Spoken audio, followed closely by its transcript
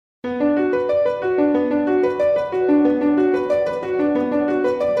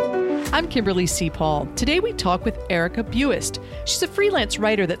I'm Kimberly C. Paul. Today we talk with Erica Buist. She's a freelance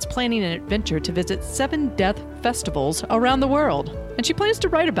writer that's planning an adventure to visit 7 death festivals around the world, and she plans to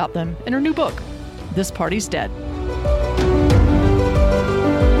write about them in her new book, This Party's Dead.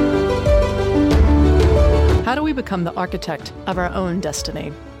 How do we become the architect of our own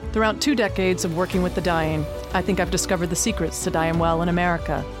destiny? Throughout 2 decades of working with the dying, I think I've discovered the secrets to dying well in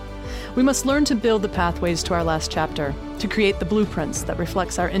America. We must learn to build the pathways to our last chapter, to create the blueprints that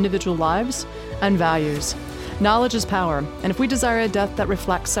reflects our individual lives and values. Knowledge is power, and if we desire a death that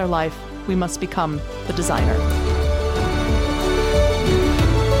reflects our life, we must become the designer.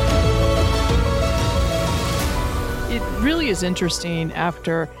 It really is interesting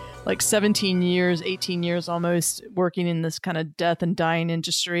after 17 years, 18 years almost working in this kind of death and dying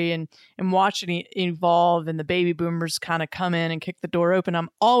industry and watching it evolve and the baby boomers kind of come in and kick the door open.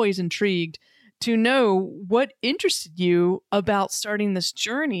 I'm always intrigued to know what interested you about starting this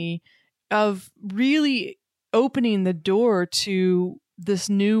journey of really opening the door to this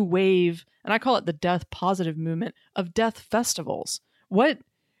new wave, and I call it the death positive movement of death festivals. What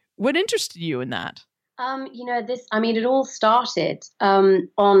interested you in that? It all started on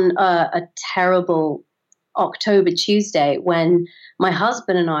a terrible October Tuesday when my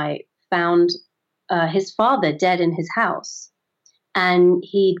husband and I found his father dead in his house. And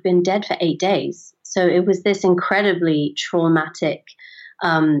he'd been dead for 8 days. So it was this incredibly traumatic,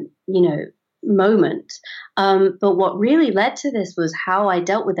 moment. But what really led to this was how I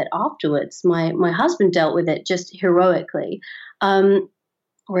dealt with it afterwards. My husband dealt with it just heroically.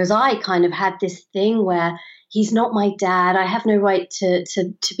 Whereas I kind of had this thing where he's not my dad. I have no right to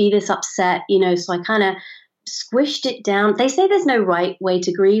be this upset, so I kind of squished it down. They say there's no right way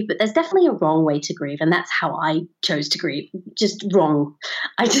to grieve, but there's definitely a wrong way to grieve. And that's how I chose to grieve. Just wrong.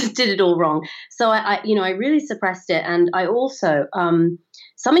 I just did it all wrong. So I really suppressed it. And I also,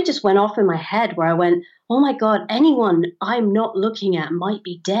 something just went off in my head where I went, oh my God, anyone I'm not looking at might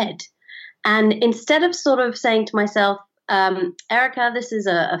be dead. And instead of sort of saying to myself, Erica, this is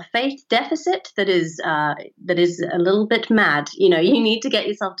a faith deficit that is a little bit mad. You need to get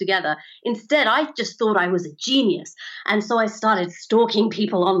yourself together. Instead, I just thought I was a genius. And so I started stalking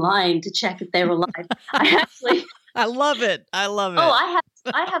people online to check if they were alive. I love it. Oh,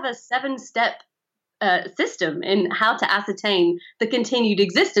 I have a 7-step system in how to ascertain the continued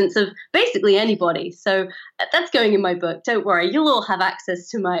existence of basically anybody. So that's going in my book. Don't worry. You'll all have access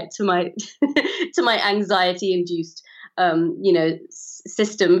to my to my anxiety-induced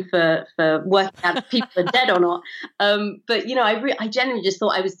system for working out if people are dead or not. But I genuinely just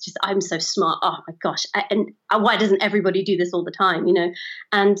thought I'm so smart. Oh my gosh. Why doesn't everybody do this all the time?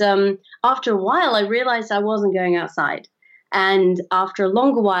 And after a while, I realized I wasn't going outside. And after a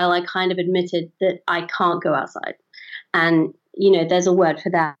longer while, I kind of admitted that I can't go outside. And, there's a word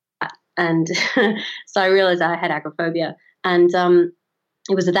for that. And so I realized I had agoraphobia. And,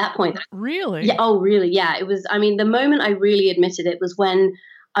 it was at that point. Really? Yeah. Oh, really? Yeah. It was, the moment I really admitted it was when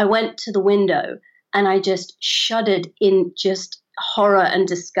I went to the window and I just shuddered in just horror and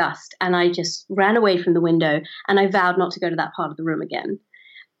disgust. And I just ran away from the window and I vowed not to go to that part of the room again.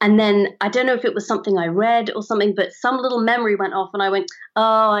 And then I don't know if it was something I read or something, but some little memory went off and I went,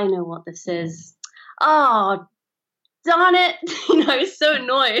 oh, I know what this is. Oh, darn it. I was so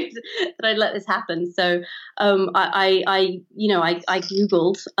annoyed that I'd let this happen. So I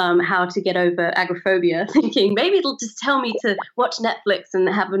Googled how to get over agoraphobia, thinking maybe it'll just tell me to watch Netflix and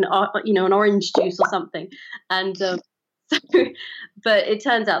have an orange juice or something. And but it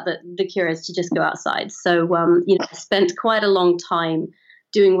turns out that the cure is to just go outside. So I spent quite a long time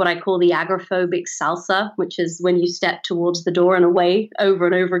doing what I call the agoraphobic salsa, which is when you step towards the door and away over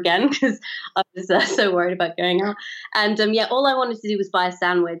and over again, because I was so worried about going out. And all I wanted to do was buy a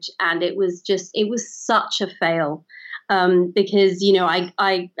sandwich, and it was such a fail because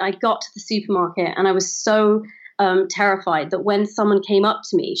I got to the supermarket and I was so terrified that when someone came up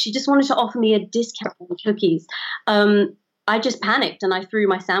to me, she just wanted to offer me a discount on cookies. I just panicked and I threw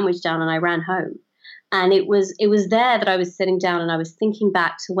my sandwich down and I ran home. And it was there that I was sitting down and I was thinking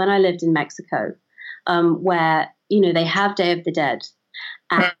back to when I lived in Mexico, where, they have Day of the Dead,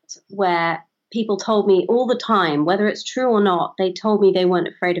 and where people told me all the time, whether it's true or not, they told me they weren't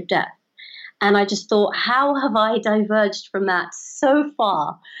afraid of death. And I just thought, how have I diverged from that so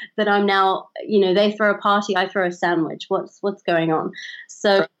far that I'm now, they throw a party, I throw a sandwich. What's going on?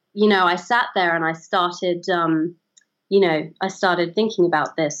 So, I sat there and I started I started thinking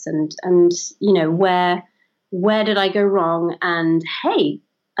about this and where did I go wrong? And hey,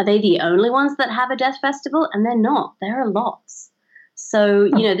 are they the only ones that have a death festival? And they're not. There are lots. So,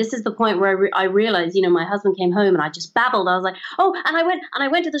 this is the point where I realized, my husband came home and I just babbled. I was like, oh, and I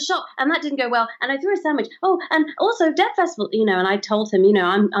went to the shop and that didn't go well. And I threw a sandwich. Oh, and also Death Festival, and I told him,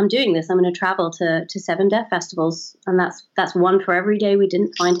 I'm doing this. I'm going to travel to 7 Death Festivals. And that's one for every day we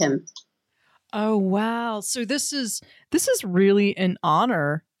didn't find him. Oh, wow. So this is really in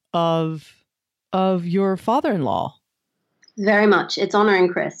honor of your father-in-law. Very much. It's honoring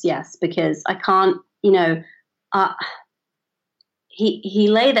Chris, yes, because I can't, he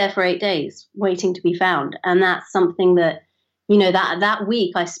lay there for 8 days waiting to be found. And that's something that, that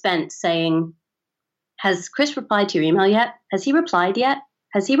week I spent saying, has Chris replied to your email yet? Has he replied yet?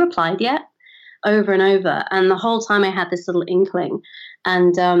 Has he replied yet? Over and over. And the whole time I had this little inkling.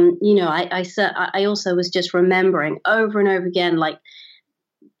 And, I also was just remembering over and over again, like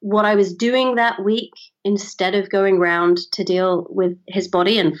what I was doing that week, instead of going round to deal with his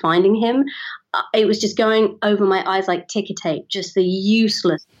body and finding him, it was just going over my eyes like ticker tape, just the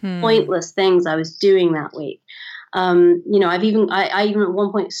useless, pointless things I was doing that week. I even at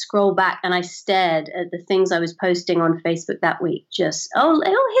one point scrolled back and I stared at the things I was posting on Facebook that week. Just,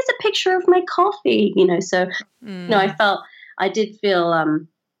 here's a picture of my coffee, so, I did feel,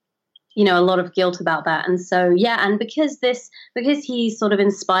 a lot of guilt about that. And so, yeah. And because he sort of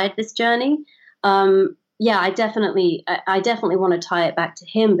inspired this journey, I definitely want to tie it back to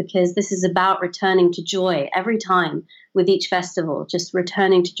him, because this is about returning to joy every time with each festival, just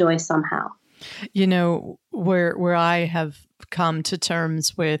returning to joy somehow. Where I have come to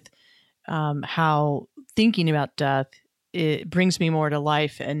terms with how thinking about death, it brings me more to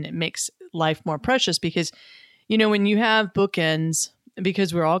life and it makes life more precious, because, when you have bookends,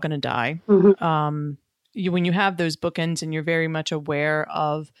 because we're all going to die, when you have those bookends and you're very much aware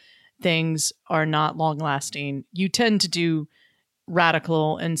of things are not long lasting, you tend to do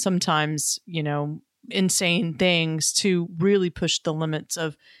radical and sometimes, insane things to really push the limits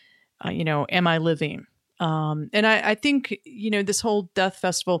of, am I living? And I think, this whole Death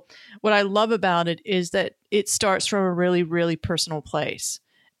Festival, what I love about it is that it starts from a really, really personal place.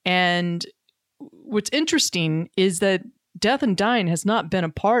 And what's interesting is that death and dying has not been a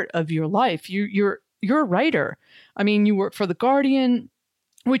part of your life. You're a writer. I mean, you work for The Guardian,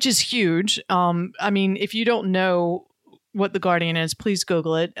 which is huge. If you don't know what The Guardian is, please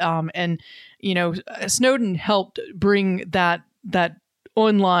Google it. Snowden helped bring that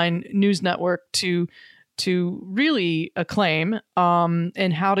online news network to really acclaim,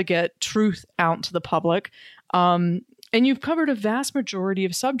 and how to get truth out to the public. And you've covered a vast majority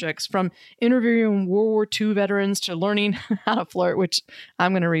of subjects, from interviewing World War II veterans to learning how to flirt, which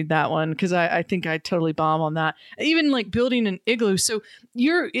I'm going to read that one because I think I totally bomb on that. Even like building an igloo. So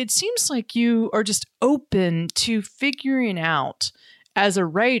it seems like you are just open to figuring out as a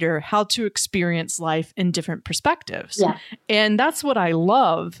writer how to experience life in different perspectives. Yeah. And that's what I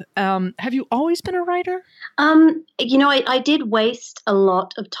love. Have you always been a writer? I did waste a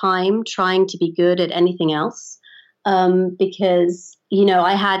lot of time trying to be good at anything else. Because,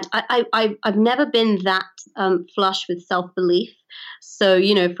 I've never been that flush with self-belief. So,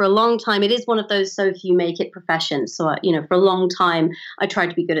 for a long time, it is one of those so few make it professions. So, for a long time, I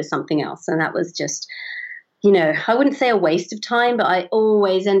tried to be good at something else. And that was just, I wouldn't say a waste of time, but I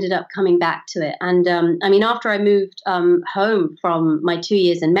always ended up coming back to it. And after I moved home from my 2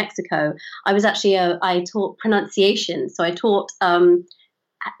 years in Mexico, I was actually, I taught pronunciation. So I taught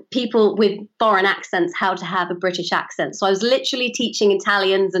people with foreign accents how to have a British accent. So I was literally teaching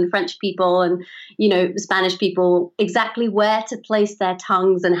Italians and French people and, Spanish people exactly where to place their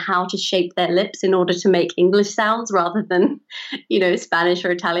tongues and how to shape their lips in order to make English sounds rather than, Spanish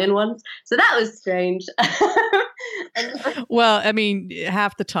or Italian ones. So that was strange. Well,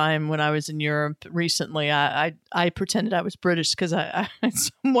 half the time when I was in Europe recently, I pretended I was British because I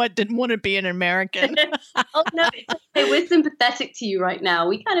somewhat didn't want to be an American. Oh, no, we're sympathetic to you right now.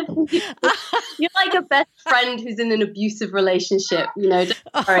 We kind of, you're like a best friend who's in an abusive relationship, Don't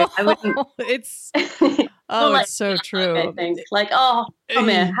worry, I wouldn't. It's like, it's so true. I think. Like, come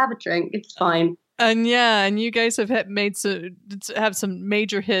here, have a drink. It's fine. And you guys have have some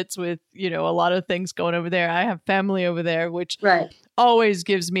major hits with, a lot of things going over there. I have family over there, which always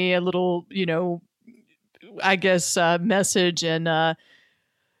gives me a little, I guess, message and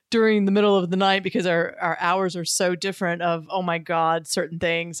during the middle of the night, because our hours are so different of, oh my God, certain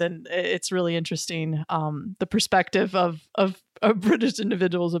things. And it's really interesting, the perspective of British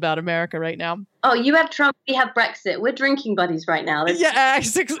individuals about America right now. Oh, you have Trump, we have Brexit. We're drinking buddies right now.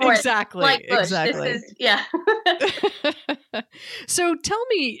 Exactly. Like Bush. Exactly. So tell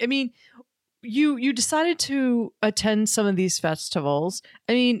me, you decided to attend some of these festivals.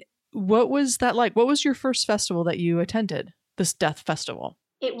 What was that like? What was your first festival that you attended? this death festival?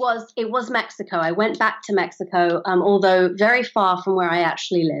 It was Mexico. I went back to Mexico, although very far from where I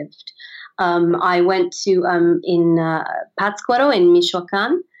actually lived. I went to in Pátzcuaro in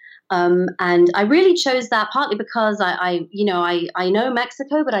Michoacan. And I really chose that partly because I know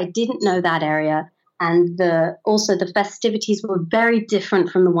Mexico, but I didn't know that area. And also the festivities were very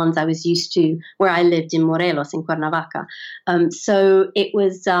different from the ones I was used to where I lived in Morelos, in Cuernavaca. So it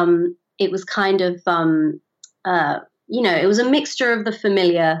was kind of, it was a mixture of the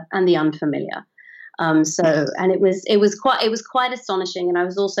familiar and the unfamiliar. And it was quite astonishing. And I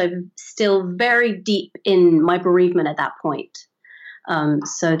was also still very deep in my bereavement at that point.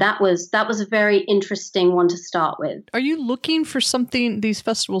 So that was a very interesting one to start with. Are you looking for these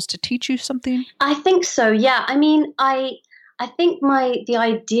festivals to teach you something? I think so. Yeah. I mean, I think the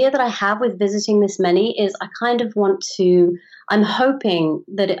idea that I have with visiting this many is I'm hoping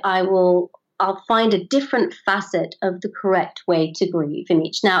that I'll find a different facet of the correct way to grieve in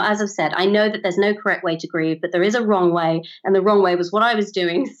each. Now, as I've said, I know that there's no correct way to grieve, but there is a wrong way, and the wrong way was what I was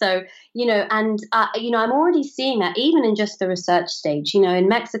doing. So, I'm already seeing that even in just the research stage. In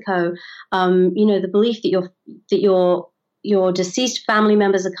Mexico, the belief that your deceased family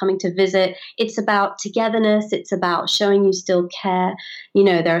members are coming to visit. It's about togetherness. It's about showing you still care.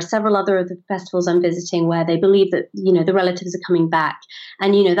 There are several other of the festivals I'm visiting where they believe that, the relatives are coming back.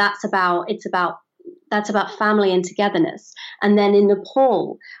 And, that's about family and togetherness. And then in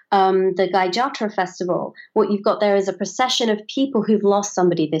Nepal, the Gaijatra festival, what you've got there is a procession of people who've lost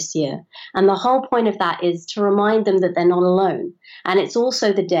somebody this year. And the whole point of that is to remind them that they're not alone. And it's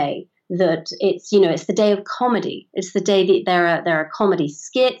also the day that it's the day of comedy. It's the day that there are comedy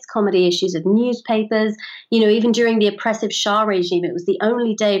skits, comedy issues of newspapers. Even during the oppressive Shah regime, it was the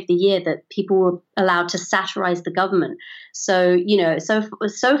only day of the year that people were allowed to satirize the government. So,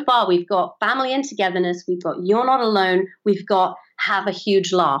 so far we've got family and togetherness. We've got you're not alone. We've got have a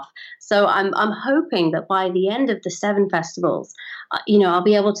huge laugh. So I'm hoping that by the end of the 7 festivals, I'll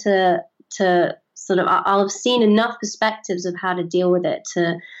be able to sort of, I'll have seen enough perspectives of how to deal with it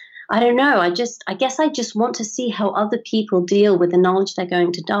to, I don't know. I guess I just want to see how other people deal with the knowledge they're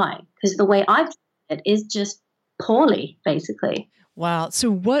going to die, because the way I've seen it is just poorly, basically. Wow. So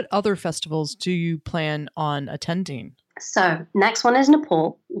what other festivals do you plan on attending? So next one is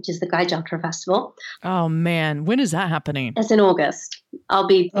Nepal, which is the Gaijatra Festival. Oh, man. When is that happening? It's in August. I'll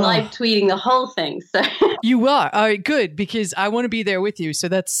be live tweeting the whole thing. So You are? All right, good, because I want to be there with you. So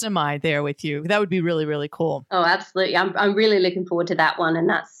that's semi there with you. That would be really, really cool. Oh, absolutely. I'm really looking forward to that one. And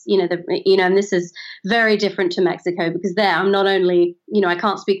that's, and this is very different to Mexico because there I'm not only, I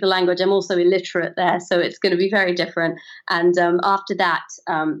can't speak the language, I'm also illiterate there. So it's going to be very different. And after that,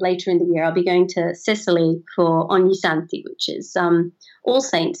 later in the year, I'll be going to Sicily for Ogni Santi, which is All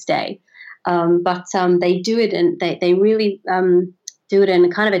Saints Day. But they do it and they really do it in a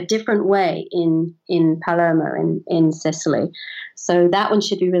kind of a different way in Palermo in Sicily. So that one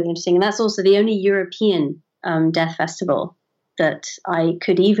should be really interesting. And that's also the only European death festival that I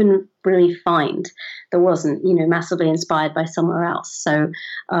could even really find that wasn't, massively inspired by somewhere else. So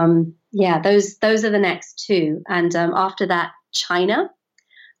those are the next 2. And after that, China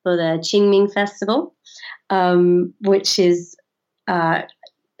for the Qingming Festival, which is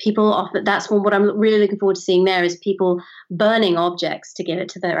people often, that's what I'm really looking forward to seeing there is people burning objects to give it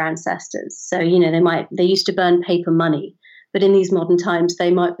to their ancestors. So, they used to burn paper money, but in these modern times,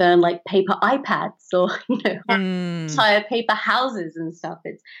 they might burn like paper iPads or, entire paper houses and stuff.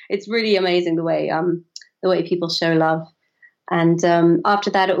 It's really amazing the way people show love. And after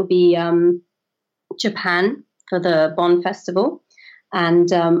that, it will be Japan for the Bonn Festival.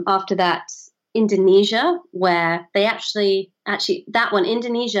 And after that, Indonesia, where they actually that one,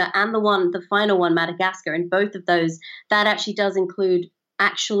 Indonesia, and the final one, Madagascar, and both of those, that actually does include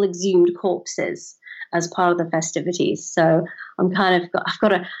actual exhumed corpses as part of the festivities. So I've got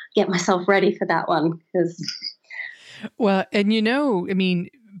to get myself ready for that one because. Well, and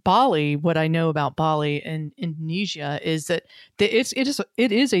Bali, what I know about Bali and Indonesia is that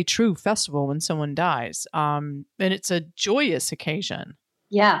it is a true festival when someone dies, and it's a joyous occasion.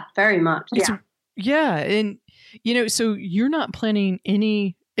 Yeah, very much. Yeah. And, so you're not planning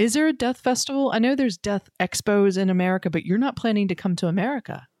is there a death festival? I know there's death expos in America, but you're not planning to come to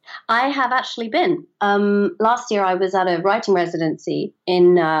America. I have actually been. Last year I was at a writing residency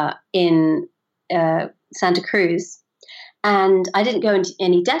in Santa Cruz. And I didn't go into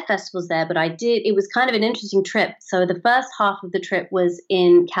any death festivals there, but I did. It was kind of an interesting trip. So the first half of the trip was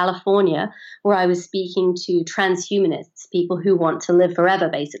in California, where I was speaking to transhumanists, people who want to live forever,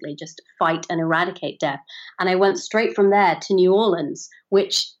 basically, just fight and eradicate death. And I went straight from there to New Orleans,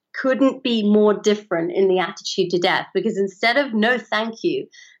 which couldn't be more different in the attitude to death, because instead of no thank you,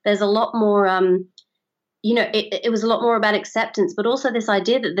 there's a lot more it was a lot more about acceptance, but also this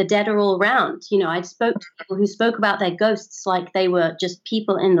idea that the dead are all around. I spoke to people who spoke about their ghosts like they were just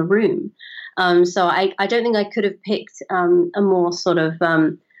people in the room. So I don't think I could have picked a more sort of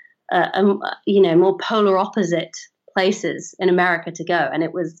more polar opposite places in America to go, and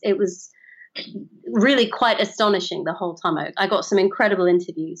it was really quite astonishing the whole time. I got some incredible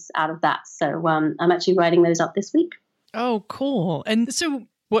interviews out of that, so I'm actually writing those up this week. Oh, cool! And so,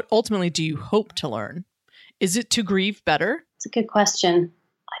 what ultimately do you hope to learn? Is it to grieve better? It's a good question.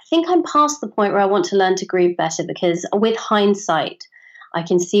 I think I'm past the point where I want to learn to grieve better, because with hindsight, I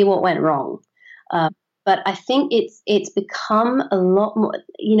can see what went wrong. But I think it's become a lot more,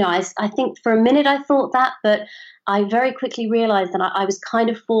 I think for a minute I thought that, but I very quickly realized that I was kind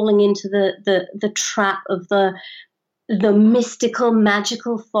of falling into the trap of the mystical,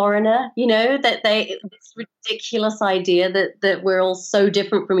 magical foreigner, this ridiculous idea that we're all so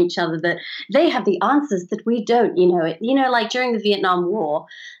different from each other, that they have the answers that we don't, like during the Vietnam War,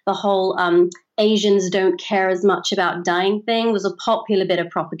 the whole Asians don't care as much about dying thing was a popular bit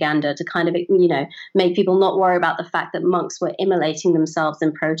of propaganda to kind of, make people not worry about the fact that monks were immolating themselves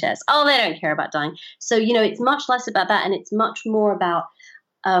in protest. Oh, they don't care about dying. So, it's much less about that, and it's much more about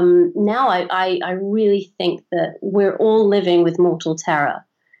now I really think that we're all living with mortal terror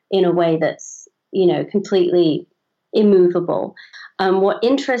in a way that's, completely immovable. What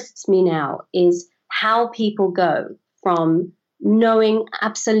interests me now is how people go from knowing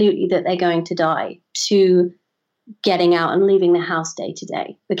absolutely that they're going to die to getting out and leaving the house day to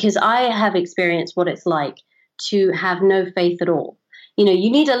day. Because I have experienced what it's like to have no faith at all. You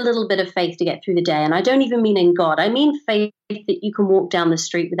need a little bit of faith to get through the day. And I don't even mean in God. I mean faith that you can walk down the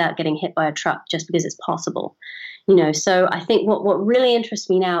street without getting hit by a truck just because it's possible. So I think what really interests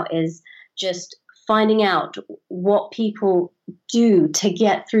me now is just finding out what people do to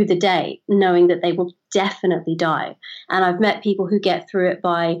get through the day, knowing that they will definitely die. And I've met people who get through it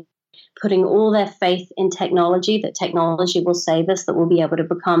by putting all their faith in technology, that technology will save us, that we'll be able to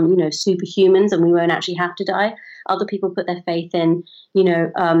become, superhumans and we won't actually have to die. Other people put their faith in,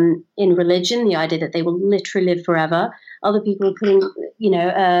 in religion, the idea that they will literally live forever. Other people are putting,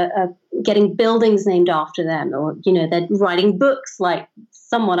 getting buildings named after them, or, they're writing books like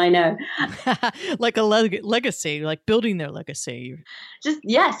someone I know. Like a legacy, like building their legacy.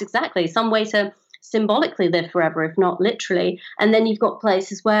 Yes, exactly. Some way to symbolically live forever, if not literally. And then you've got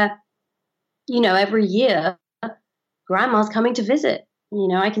places where, every year grandma's coming to visit.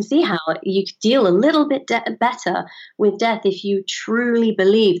 I can see how you could deal a little bit better with death if you truly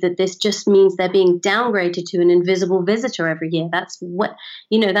believe that this just means they're being downgraded to an invisible visitor every year. That's what,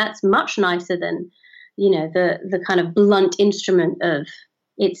 that's much nicer than, the kind of blunt instrument of,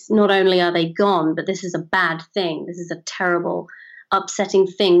 it's not only are they gone, but this is a bad thing. This is a terrible, upsetting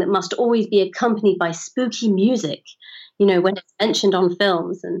thing that must always be accompanied by spooky music, when it's mentioned on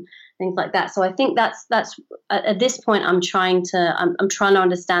films and things like that. So I think that's at this point I'm trying to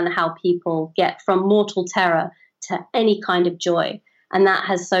understand how people get from mortal terror to any kind of joy, and that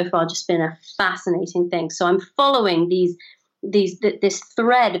has so far just been a fascinating thing. So I'm following this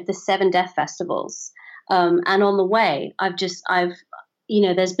thread of the 7 death festivals, and on the way I've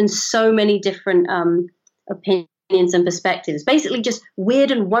there's been so many different opinions and perspectives, basically just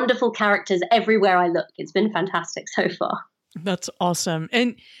weird and wonderful characters everywhere I look. It's been fantastic so far. That's awesome.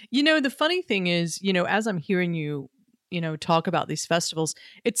 And, the funny thing is, as I'm hearing you, talk about these festivals,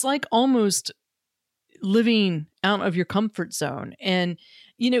 it's like almost living out of your comfort zone. And,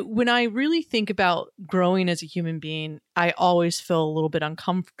 when I really think about growing as a human being, I always feel a little bit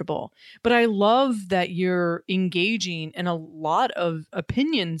uncomfortable. But I love that you're engaging in a lot of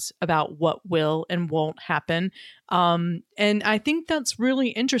opinions about what will and won't happen. And I think that's really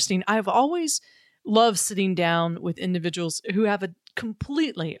interesting. I've always loved sitting down with individuals who have a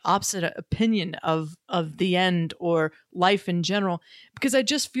completely opposite opinion of the end or life in general, because I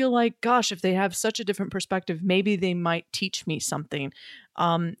just feel like, gosh, if they have such a different perspective, maybe they might teach me something.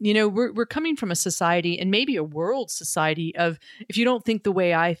 We're coming from a society, and maybe a world society, of if you don't think the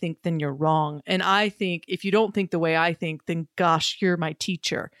way I think, then you're wrong. And I think if you don't think the way I think, then gosh, you're my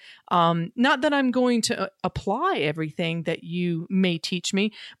teacher. Not that I'm going to apply everything that you may teach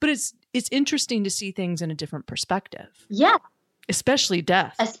me, but it's interesting to see things in a different perspective. Yeah. Especially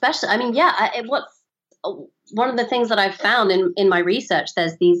death. What's one of the things that I've found in my research,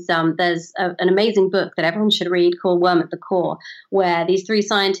 there's an amazing book that everyone should read called Worm at the Core, where these 3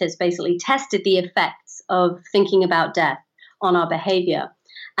 scientists basically tested the effects of thinking about death on our behavior.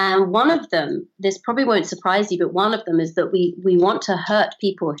 And one of them, this probably won't surprise you, but one of them is that we want to hurt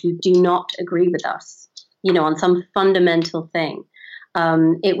people who do not agree with us, on some fundamental thing.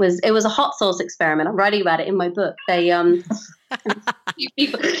 It was a hot sauce experiment. I'm writing about it in my book. They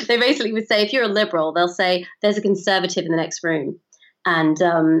they basically would say, if you're a liberal, they'll say there's a conservative in the next room, and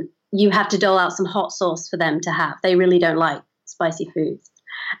you have to dole out some hot sauce for them to have. They really don't like spicy foods.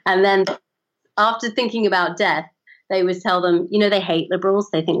 And then after thinking about death, they would tell them, they hate liberals.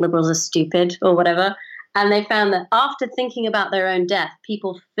 They think liberals are stupid or whatever. And they found that after thinking about their own death,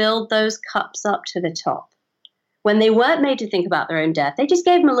 people filled those cups up to the top. When they weren't made to think about their own death, they just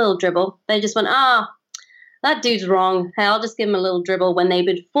gave them a little dribble. They just went, that dude's wrong. Hey, I'll just give him a little dribble. When they've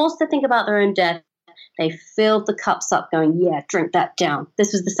been forced to think about their own death, they filled the cups up going, yeah, drink that down.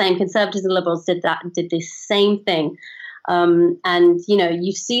 This was the same. Conservatives and liberals did the same thing. And,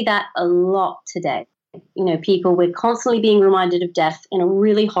 you see that a lot today. People, we're constantly being reminded of death in a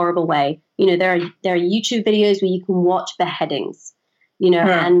really horrible way. There are YouTube videos where you can watch beheadings,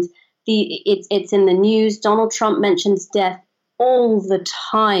 and it's in the news. Donald Trump mentions death all the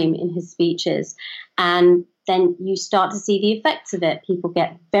time in his speeches. And then you start to see the effects of it. People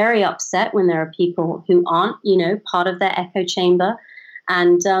get very upset when there are people who aren't, part of their echo chamber,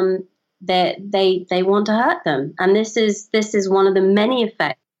 and they want to hurt them. And this is one of the many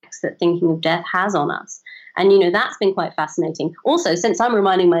effects that thinking of death has on us. And, that's been quite fascinating. Also, since I'm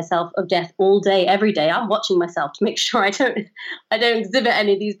reminding myself of death all day, every day, I'm watching myself to make sure I don't exhibit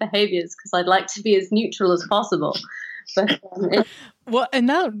any of these behaviors, because I'd like to be as neutral as possible. But well, and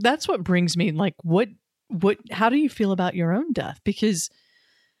that's what brings me, like, how do you feel about your own death? Because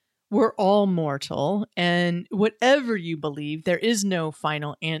we're all mortal, and whatever you believe, there is no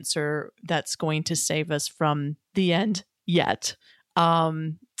final answer that's going to save us from the end yet.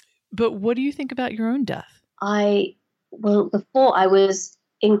 But what do you think about your own death? Before I was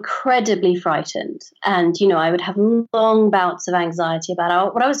incredibly frightened, and, I would have long bouts of anxiety about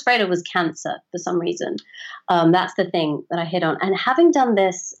it. What I was afraid of was cancer for some reason. That's the thing that I hit on. And having done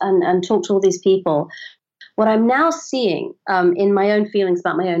this and talked to all these people, what I'm now seeing in my own feelings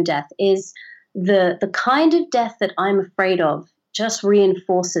about my own death is the kind of death that I'm afraid of just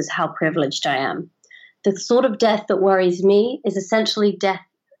reinforces how privileged I am. The sort of death that worries me is essentially death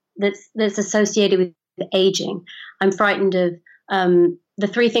that's associated with aging. I'm frightened of the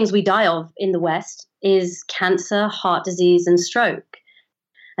three things we die of in the West is cancer, heart disease, and stroke.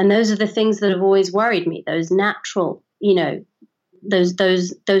 And those are the things that have always worried me. Those natural, those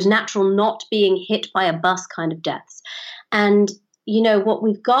natural not being hit by a bus kind of deaths. And what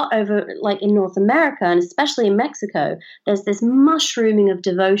we've got over, like, in North America, and especially in Mexico, there's this mushrooming of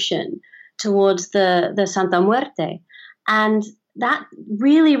devotion towards the Santa Muerte. And that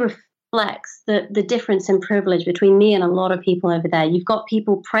really reflects the difference in privilege between me and a lot of people over there. You've got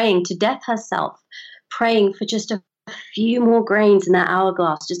people praying to death herself, praying for just a few more grains in that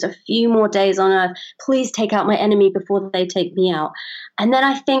hourglass, just a few more days on earth. Please take out my enemy before they take me out. And then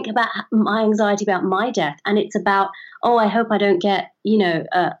I think about my anxiety about my death, and it's about, I hope I don't get,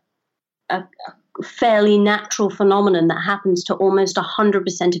 a fairly natural phenomenon that happens to almost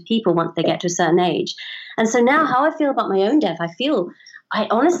 100% of people once they get to a certain age. And so now how I feel about my own death, I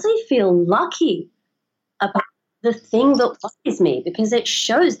honestly feel lucky about the thing that worries me, because it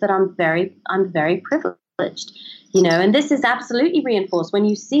shows that I'm very privileged, and this is absolutely reinforced when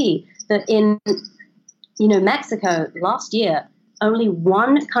you see that in, Mexico last year, only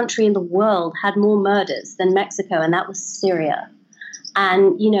one country in the world had more murders than Mexico, and that was Syria.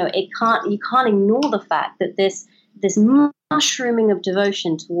 And, you can't ignore the fact that this mushrooming of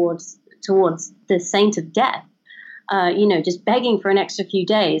devotion towards the saint of death, just begging for an extra few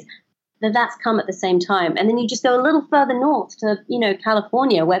days, that's come at the same time. And then you just go a little further north to,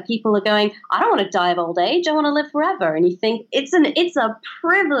 California, where people are going, I don't want to die of old age. I want to live forever. And you think it's a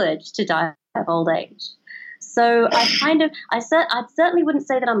privilege to die of old age. So I certainly wouldn't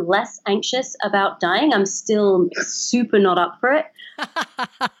say that I'm less anxious about dying. I'm still super not up for it.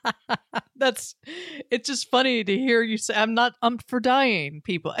 It's just funny to hear you say I'm not for dying,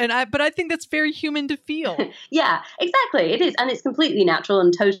 people. But I think that's very human to feel. Yeah, exactly. It is. And it's completely natural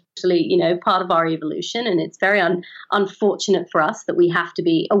and totally, part of our evolution. And it's very unfortunate for us that we have to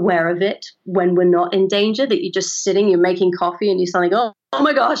be aware of it when we're not in danger, that you're just sitting, you're making coffee and you're suddenly go, oh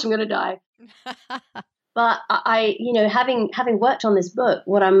my gosh, I'm going to die. But I having worked on this book,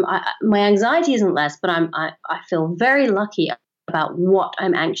 my anxiety isn't less, but I feel very lucky about what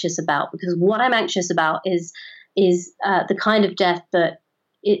I'm anxious about, because what I'm anxious about is the kind of death that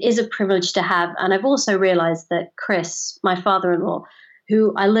it is a privilege to have. And I've also realized that Chris, my father-in-law,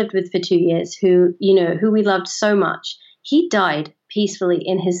 who I lived with for 2 years, who we loved so much, he died peacefully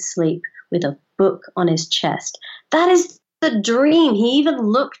in his sleep with a book on his chest. That is the dream. He even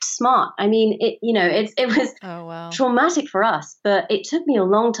looked smart. I mean, it was traumatic for us, but it took me a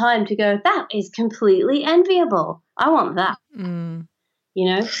long time to go, that is completely enviable. I want that.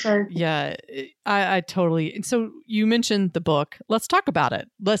 So yeah, I totally. And so you mentioned the book. Let's talk about it.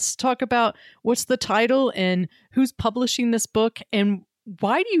 Let's talk about what's the title and who's publishing this book, and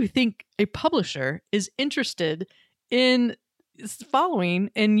why do you think a publisher is interested in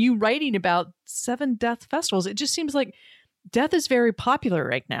following and you writing about 7 death festivals? It just seems like death is very popular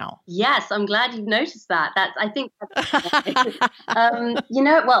right now. Yes, I'm glad you've noticed that. I think well,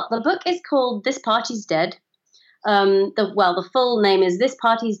 the book is called This Party's Dead. The full name is This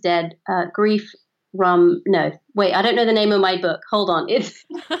Party's Dead, Grief, Rum. No, wait, I don't know the name of my book. Hold on. It's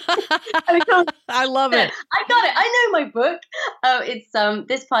I love it. I got it. I know my book. It's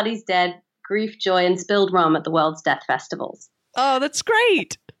This Party's Dead, Grief, Joy, and Spilled Rum at the World's Death Festivals. Oh, that's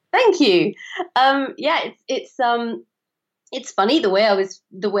great. Thank you. It's funny the way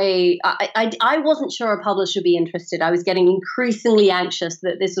I wasn't sure a publisher would be interested. I was getting increasingly anxious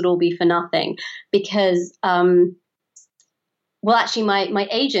that this would all be for nothing because, actually my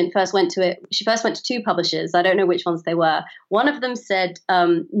agent first went to it. She first went to 2 publishers. I don't know which ones they were. One of them said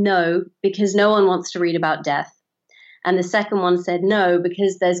no, because no one wants to read about death. And the second one said no,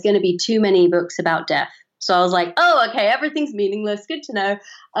 because there's going to be too many books about death. So I was like, oh, okay, everything's meaningless. Good to know.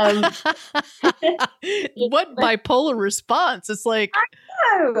 What bipolar response? It's like, I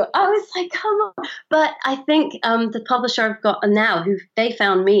know. I was like, come on. But I think the publisher I've got now, they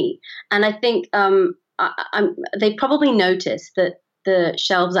found me. And I think they probably noticed that the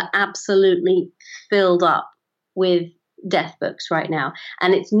shelves are absolutely filled up with death books right now.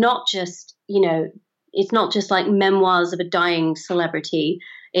 And it's not just, it's not just like memoirs of a dying celebrity.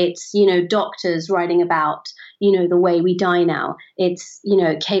 It's, doctors writing about, the way we die now. It's,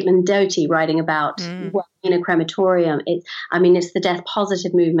 Caitlin Doughty writing about working in a crematorium. It's the death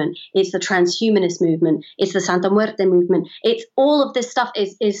positive movement. It's the transhumanist movement. It's the Santa Muerte movement. It's all of this stuff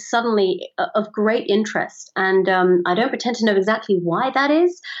is suddenly of great interest. And I don't pretend to know exactly why that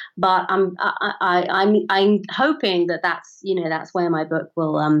is, but I'm hoping that's where my book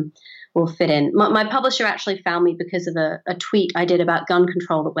will fit in. My publisher actually found me because of a tweet I did about gun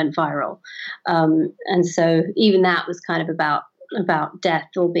control that went viral. And so even that was kind of about death,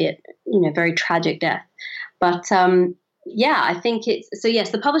 albeit, very tragic death. But I think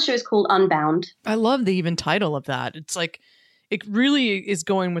yes, the publisher is called Unbound. I love the even title of that. It's like, it really is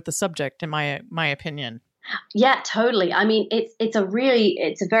going with the subject in my opinion. Yeah, totally. I mean, it's a very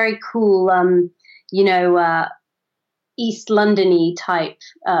cool, East London-y type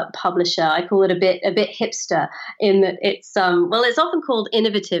publisher. I call it a bit hipster in that it's often called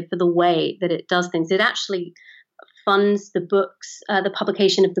innovative for the way that it does things. It actually funds the books, the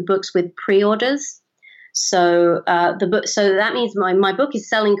publication of the books with pre-orders. So so that means my book is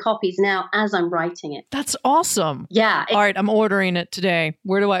selling copies now as I'm writing it. That's awesome. Yeah. All right, I'm ordering it today.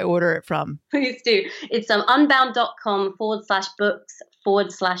 Where do I order it from? Please do. It's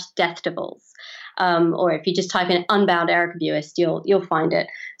unbound.com/books/death-divals. Or if you just type in Unbound Erica Buist, you'll find it.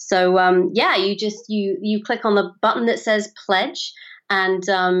 So you click on the button that says pledge, and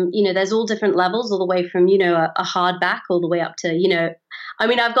there's all different levels, all the way from a hardback all the way up to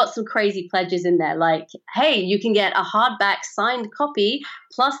I've got some crazy pledges in there, like, hey, you can get a hardback signed copy,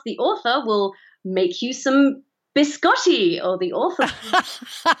 plus the author will make you some biscotti, or the author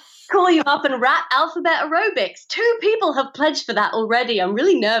call you up and rap alphabet aerobics. 2 people have pledged for that already. I'm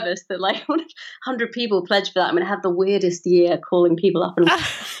really nervous that 100 people pledged for that. I'm going to have the weirdest year calling people up.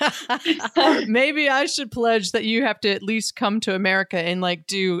 And maybe I should pledge that you have to at least come to America and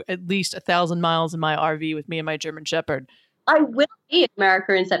do at least 1,000 miles in my RV with me and my German Shepherd. I will be in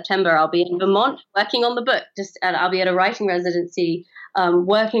America in September. I'll be in Vermont working on the book. I'll be at a writing residency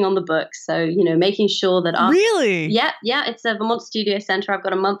working on the book. So, making sure that Really? Yeah. It's a Vermont Studio Center. I've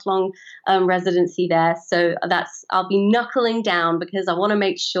got a month-long residency there. So I'll be knuckling down because I want to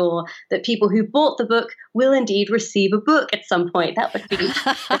make sure that people who bought the book will indeed receive a book at some point. That would be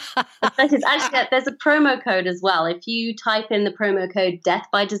actually, there's a promo code as well. If you type in the promo code Death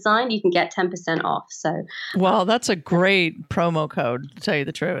by Design, you can get 10% off. So, well, that's a great promo code, to tell you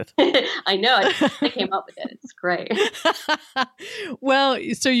the truth. I know. I came up with it. It's great. Well,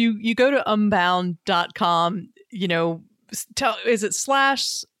 so you go to unbound.com, is it /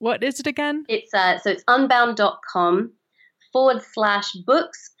 what is it again? It's unbound.com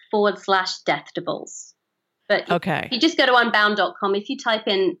 /books /death-divals. But okay. if you just go to unbound.com, if you type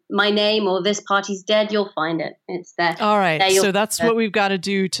in my name or This Party's Dead, you'll find it. It's there. All right. So that's what we've got to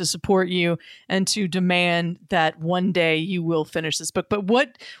do to support you and to demand that one day you will finish this book. But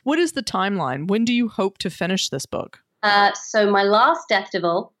what is the timeline? When do you hope to finish this book? So my last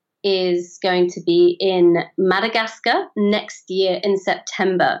Deathdival is going to be in Madagascar next year in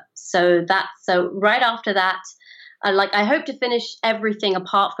September. So right after that, I hope to finish everything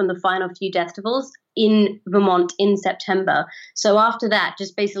apart from the final few Deathtivals in Vermont in September. So after that,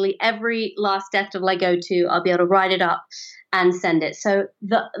 just basically every last Deathdival I go to, I'll be able to write it up and send it. So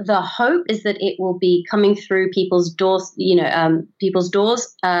the hope is that it will be coming through people's doors,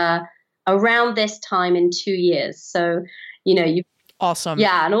 around this time in 2 years. So, you awesome.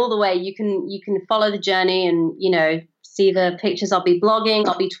 Yeah, and all the way you can follow the journey and, see the pictures. I'll be blogging,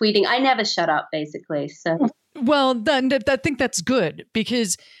 I'll be tweeting. I never shut up, basically. So well, then I think that's good,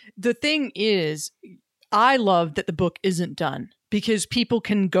 because the thing is, I love that the book isn't done because people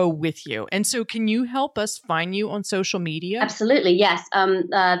can go with you. And so can you help us find you on social media? Absolutely, yes.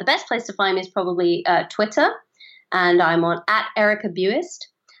 The best place to find me is probably Twitter, and I'm on @EricaBuist.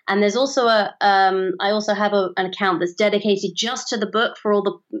 And there's also I also have an account that's dedicated just to the book for all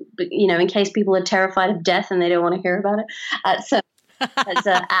the, in case people are terrified of death and they don't want to hear about it. So that's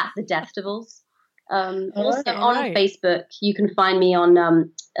 @TheDeathDevils. Also on Facebook, you can find me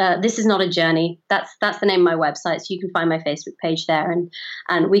on This Is Not a Journey. That's the name of my website. So you can find my Facebook page there,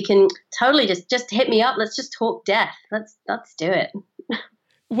 and we can totally just hit me up. Let's just talk death. Let's do it.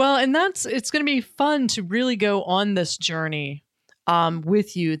 Well, and it's going to be fun to really go on this journey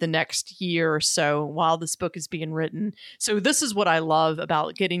with you the next year or so while this book is being written. So this is what I love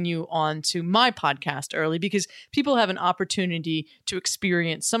about getting you on to my podcast early, because people have an opportunity to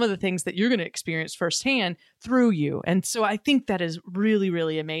experience some of the things that you're going to experience firsthand through you. And so I think that is really,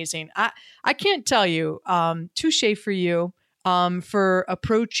 really amazing. I can't tell you, touche for you for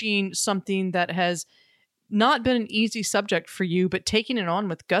approaching something that has not been an easy subject for you, but taking it on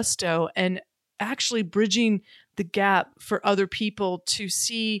with gusto and actually bridging the gap for other people to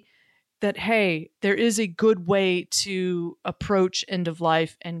see that, hey, there is a good way to approach end of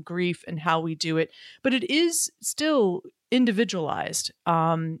life and grief and how we do it, but it is still individualized.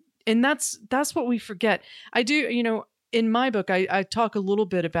 And that's what we forget. I do, in my book, I talk a little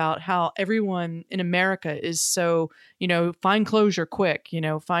bit about how everyone in America is so, find closure quick,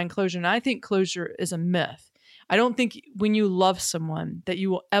 find closure. And I think closure is a myth. I don't think when you love someone that you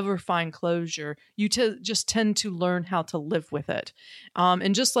will ever find closure. You just tend to learn how to live with it.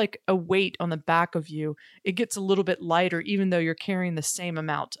 And just like a weight on the back of you, it gets a little bit lighter, even though you're carrying the same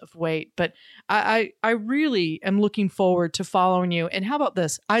amount of weight. But I really am looking forward to following you. And how about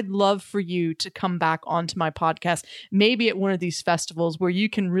this? I'd love for you to come back onto my podcast, maybe at one of these festivals where you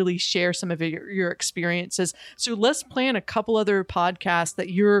can really share some of your experiences. So let's plan a couple other podcasts that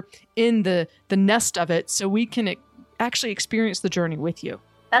you're in the nest of it, so we can actually experience the journey with you.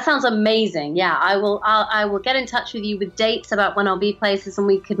 That sounds amazing. Yeah, I will get in touch with you with dates about when I'll be places, and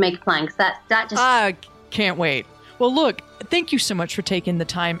we could make a plan. Because that just I can't wait. Well, look, thank you so much for taking the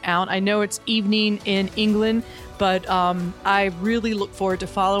time out. I know it's evening in England, but I really look forward to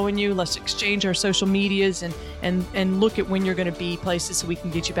following you. Let's exchange our social medias and look at when you're going to be places so we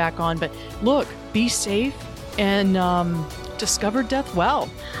can get you back on. But look, be safe and discover death well.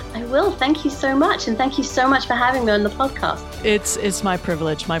 I will. Thank you so much. And thank you so much for having me on the podcast. It's my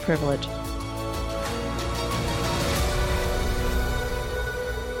privilege. My privilege.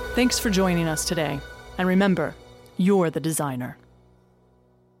 Thanks for joining us today. And remember, you're the designer.